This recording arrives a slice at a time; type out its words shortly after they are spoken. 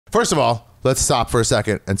First of all, let's stop for a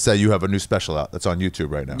second and say you have a new special out that's on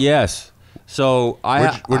YouTube right now. Yes. So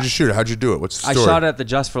Where'd you shoot it? How'd you do it? What's the story? I shot it at the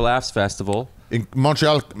Just for Laughs festival in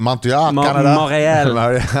Montreal, Canada. Montreal,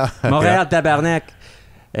 Tabarnak,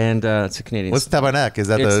 and it's a Canadian. What's Tabarnak? Is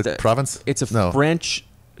that the province? It's a French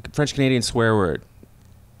Canadian swear word.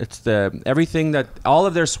 It's everything that all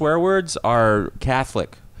of their swear words are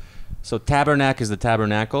Catholic. So tabernacle is the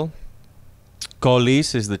tabernacle.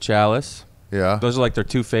 Colis is the chalice. Yeah. Those are like their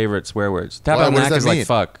two favorite swear words. Tabernacle is like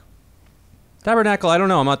fuck. Tabernacle, I don't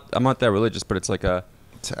know. I'm not that religious, but it's like a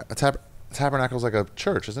tabernacle is like a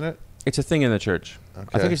church, isn't it? It's a thing in the church. Okay.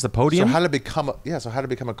 I think it's the podium. So how did it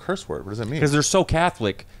become a curse word? What does it mean? Because they're so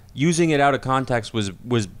Catholic, using it out of context was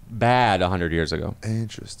bad 100 years ago.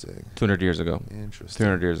 Interesting. 200 years ago. Interesting.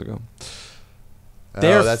 300 years ago.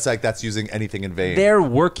 That's using anything in vain. They're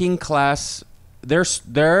working class.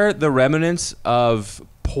 They're the remnants of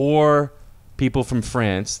poor people from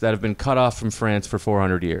France that have been cut off from France for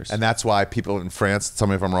 400 years. And that's why people in France, tell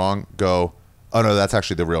me if I'm wrong, go, oh no, that's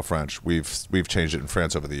actually the real French. We've changed it in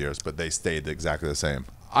France over the years, but they stayed exactly the same.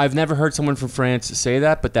 I've never heard someone from France say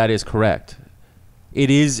that, but that is correct.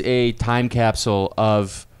 It is a time capsule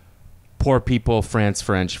of poor people French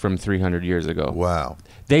from 300 years ago. Wow.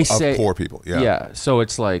 They say poor people, yeah. Yeah, so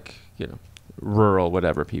it's like, rural,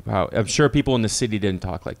 whatever people. I'm sure people in the city didn't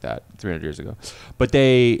talk like that 300 years ago. But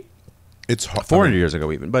it's 400 years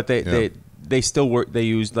ago even. But they still work. They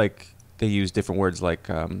use different words like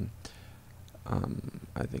I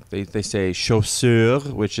think they say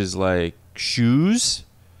chaussures, which is like shoes.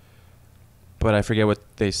 But I forget what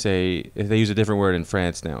they say. They use a different word in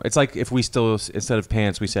France now. It's like if we still, instead of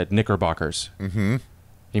pants, we said knickerbockers. Mm-hmm.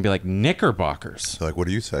 You'd be like, knickerbockers. They're like, what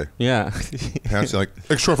do you say? Yeah. Pants, you're like,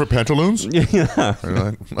 extra for pantaloons? Yeah.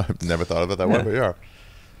 Like, I've never thought of it that way, but yeah.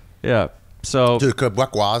 Yeah. So. Dude,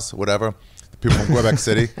 Quebecois, whatever. The people from Quebec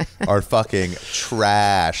City are fucking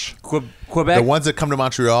trash. Quebec. The ones that come to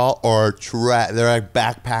Montreal are trash. They're like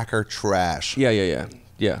backpacker trash. Yeah.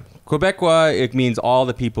 Quebecois, it means all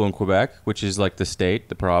the people in Quebec, which is like the state,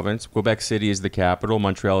 the province. Quebec City is the capital.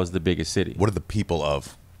 Montreal is the biggest city. What are the people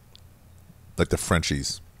of? Like the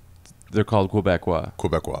Frenchies. They're called Quebecois.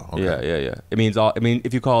 Quebecois. Okay. Yeah. It means all. I mean,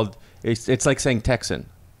 if you called, it's like saying Texan.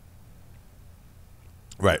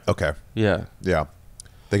 Right. Okay. Yeah. Yeah.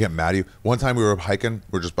 They get mad at you. One time we were hiking.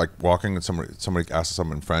 We're just like walking, and somebody asked us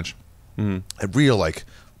something in French. Mm-hmm. He looked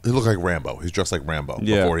like Rambo. He's dressed like Rambo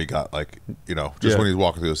before he got when he's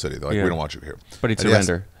walking through the city. They're like, we don't want you here. But he'd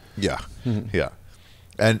surrender. Yeah. Yeah.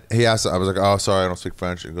 And he asked, I was like, oh, sorry, I don't speak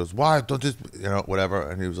French. And he goes, why? Don't just, whatever.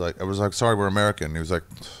 And he was like, I was like, sorry, we're American. And he was like,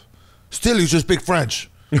 still, you just speak French.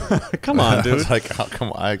 Come on, dude. I was like, oh,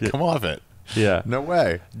 come on, come off it. Yeah. No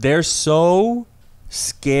way. They're so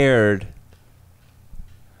scared.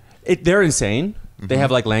 They're insane. Mm-hmm. They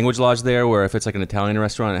have like language laws there where if it's like an Italian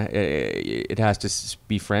restaurant, it has to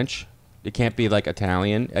be French. It can't be like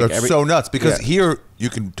Italian. That's so nuts because here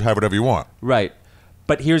you can have whatever you want. Right.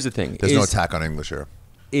 But here's the thing. There's no attack on English here.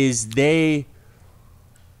 They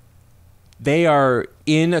are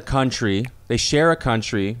in a country, they share a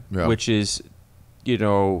country, which is,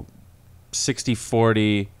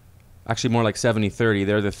 60-40, actually more like 70-30.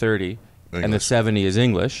 They're the 30. English. And the 70 is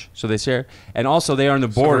English. So they share. And also they are on the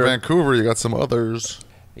border. So for Vancouver, you got some others.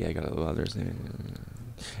 Yeah, you got a little others.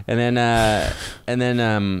 And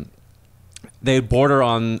then they border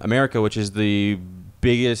on America, which is the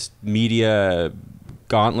biggest media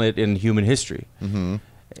gauntlet in human history. Mm-hmm.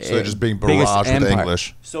 So they're just being barraged with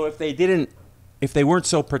English. So if they weren't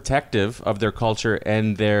so protective of their culture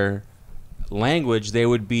and their language, they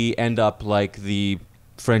would end up like the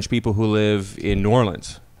French people who live in New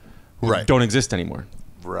Orleans, who don't exist anymore.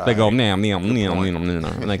 Right. They go and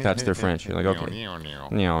like that's their French. You're like, okay.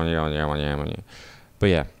 But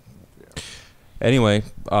yeah. Anyway,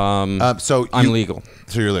 so I'm legal.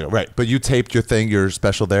 So you're legal, right? But you taped your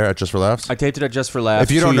special there at Just for Laughs. I taped it at Just for Laughs.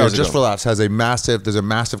 If you don't know, Just for Laughs has there's a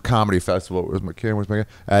massive comedy festival. Where's my camera?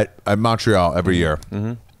 At Montreal every year.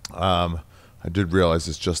 Mm-hmm. I did realize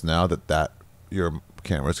this just now that your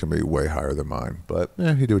camera is going to be way higher than mine, but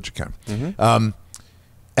you do what you can. Mm-hmm.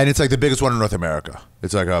 And it's like the biggest one in North America.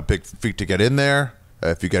 It's like a big feat to get in there.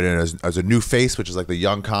 If you get in as a new face, which is like the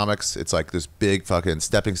young comics, it's like this big fucking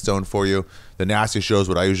stepping stone for you. The Nasty Show is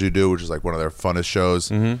what I usually do, which is like one of their funnest shows.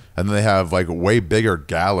 Mm-hmm. And then they have like way bigger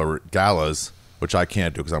galas, which I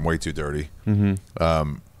can't do because I'm way too dirty. Mm-hmm.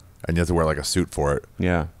 And you have to wear like a suit for it.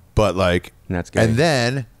 Yeah. But like, and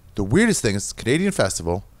then the weirdest thing is Canadian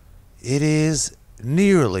Festival. It is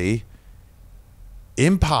nearly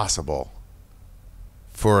impossible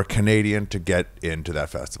for a Canadian to get into that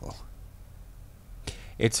festival.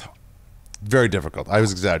 very difficult. I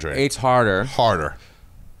was exaggerating. It's harder. Harder.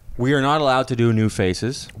 We are not allowed to do new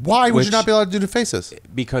faces. Why would you not be allowed to do new faces?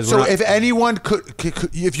 Because so if anyone could,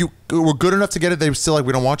 if you were good enough to get it, they were still like,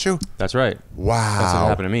 we don't want you? That's right. Wow. That's what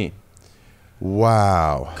happened to me.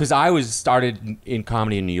 Wow. Because I was started in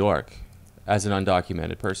comedy in New York as an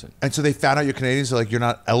undocumented person. And so they found out you're Canadian, so like you're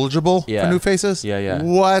not eligible for new faces? Yeah.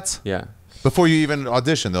 What? Yeah. Before you even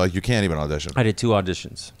audition, they're like, you can't even audition. I did 2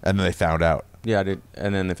 auditions. And then they found out. Yeah, I did.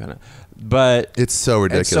 And then they found out. But it's so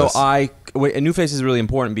ridiculous. So a new face is really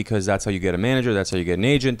important because that's how you get a manager. That's how you get an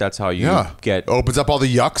agent. That's how you get. Opens up all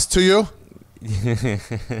the yucks to you.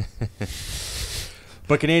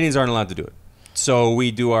 But Canadians aren't allowed to do it. So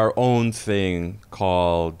we do our own thing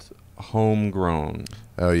called homegrown.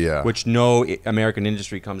 Oh, yeah. Which no American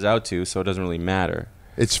industry comes out to, so it doesn't really matter.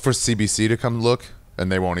 It's for CBC to come look,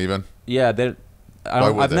 and they won't even? Yeah,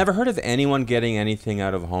 I've never heard of anyone getting anything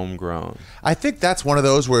out of homegrown. I think that's one of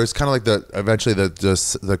those where it's kind of like eventually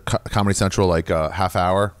the Comedy Central like half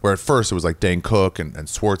hour, where at first it was like Dane Cook and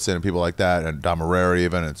Swartzen and people like that, and Don Marrero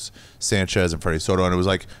even, and Sanchez and Freddie Soto, and it was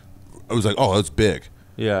like, oh, that's big.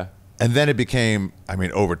 Yeah. And then it became, I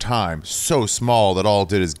mean, over time, so small that all it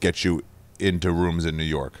did is get you into rooms in New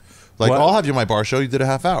York. Like, I'll have you in my bar show, you did a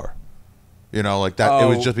half hour. You know, like that. It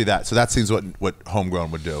would just be that. So that seems what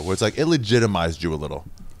homegrown would do. Where it's like it legitimized you a little.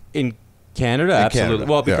 In Canada, absolutely.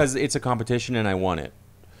 Canada, well, because it's a competition and I won it,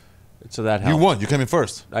 so that helped. You won. You came in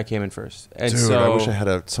first. I came in first. And dude, so I wish I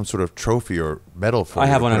had some sort of trophy or medal for you. I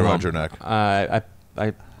have one around your neck. I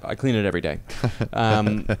clean it every day.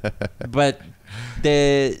 But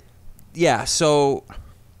so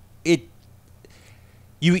it's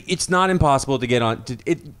not impossible to get on.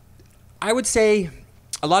 I would say.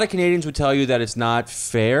 A lot of Canadians would tell you that it's not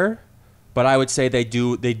fair, but I would say they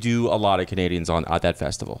do a lot of Canadians at that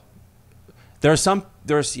festival. I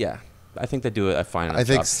think they do a fine enough I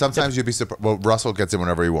think job. sometimes you'd be surprised. Well, Russell gets in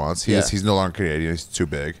whenever he wants. He's no longer Canadian. He's too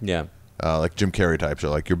big. Yeah. Like Jim Carrey types are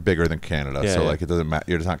like, you're bigger than Canada. So like it doesn't matter.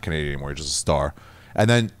 You're just not Canadian anymore. You're just a star. And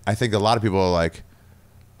then I think a lot of people are like,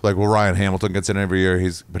 well, Ryan Hamilton gets in every year.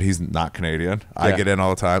 But he's not Canadian. Yeah. I get in all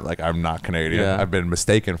the time. Like, I'm not Canadian. Yeah. I've been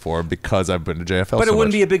mistaken for him because I've been to JFL. But it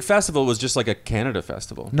wouldn't be a big festival. It was just like a Canada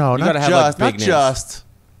festival. No, not just.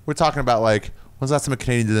 We're talking about like, when's the last time a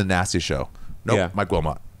Canadian did a Nasty show? Nope. Yeah. Mike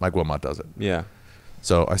Wilmot. Mike Wilmot does it. Yeah.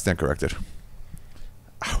 So I stand corrected.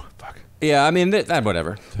 Ow, fuck. Yeah, I mean,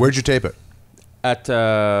 whatever. Where'd you tape it? At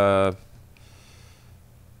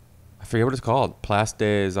I forget what it's called. Place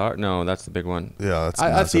des Arts? No, that's the big one. Yeah, that's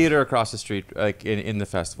a theater across the street, like in the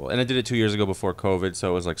festival. And I did it 2 years ago before COVID, so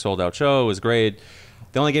it was like sold out show. It was great.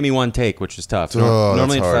 They only gave me 1 take, which is tough.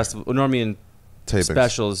 Normally in festival, normally in tapings.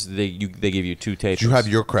 Specials, they give you 2 takes. Did you have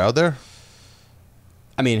your crowd there?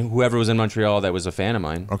 I mean, whoever was in Montreal that was a fan of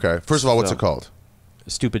mine. Okay. First of all, what's it called?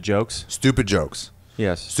 Stupid Jokes. Stupid Jokes.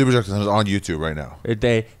 Yes. Stupid Jokes is on YouTube right now.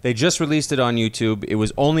 They just released it on YouTube. It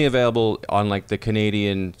was only available on like the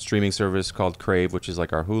Canadian streaming service called Crave, which is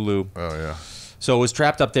like our Hulu. Oh yeah. So it was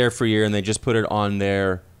trapped up there for a year, and they just put it on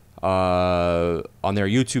their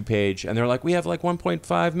YouTube page, and they're like, we have like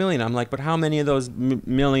 1.5 million. I'm like, but how many of those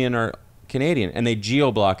million are Canadian? And they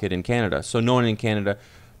geo-block it in Canada, so no one in Canada,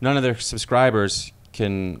 none of their subscribers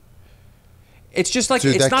can. It's just like,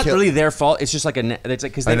 dude, it's not really their fault. It's just like it's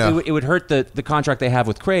like because it would hurt the contract they have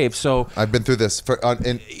with Crave. So I've been through this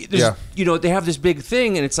you know, they have this big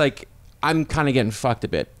thing, and it's like I'm kind of getting fucked a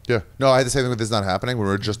bit. Yeah, no, I had the same thing with this not happening. We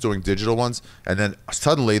were just doing digital ones, and then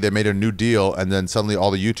suddenly they made a new deal, and then suddenly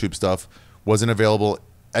all the YouTube stuff wasn't available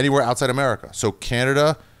anywhere outside America. So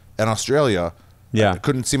Canada and Australia, I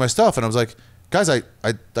couldn't see my stuff, and I was like, guys, I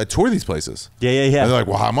tour these places. Yeah. And they're like,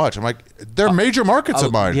 well, how much? I'm like, they're major markets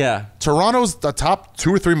of mine. Yeah. Toronto's the top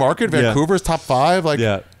 2 or 3 market. Vancouver's top 5. Like,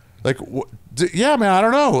 yeah, man, I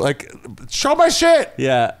don't know. Like, show my shit.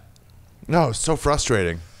 Yeah. No, it's so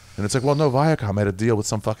frustrating. And it's like, well, no, Viacom had a deal with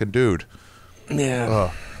some fucking dude.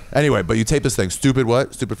 Yeah. Anyway, but you tape this thing. Stupid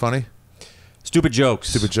what? Stupid funny? Stupid Jokes.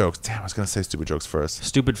 Stupid Jokes. Damn, I was going to say Stupid Jokes first.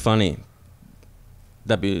 Stupid Funny.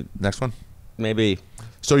 That'd be... Next one? Maybe.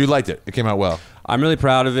 So you liked it. It came out well. I'm really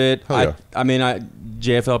proud of it. Yeah. I mean,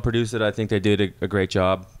 JFL produced it. I think they did a great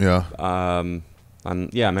job. Yeah. I'm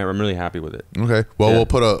really happy with it. Okay. Well, we'll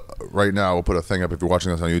put a thing up if you're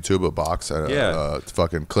watching this on YouTube, a box.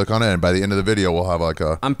 Fucking click on it, and by the end of the video, we'll have like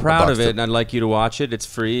a. I'm proud of it, and I'd like you to watch it. It's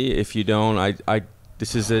free. If you don't,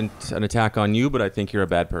 this isn't an attack on you, but I think you're a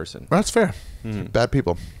bad person. Well, that's fair. Mm-hmm. Bad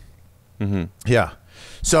people. Mm-hmm. Yeah.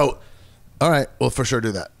 So. All right, we'll for sure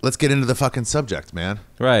do that. Let's get into the fucking subject, man.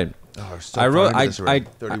 Right. Oh, so I wrote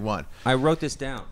 31. I wrote this down.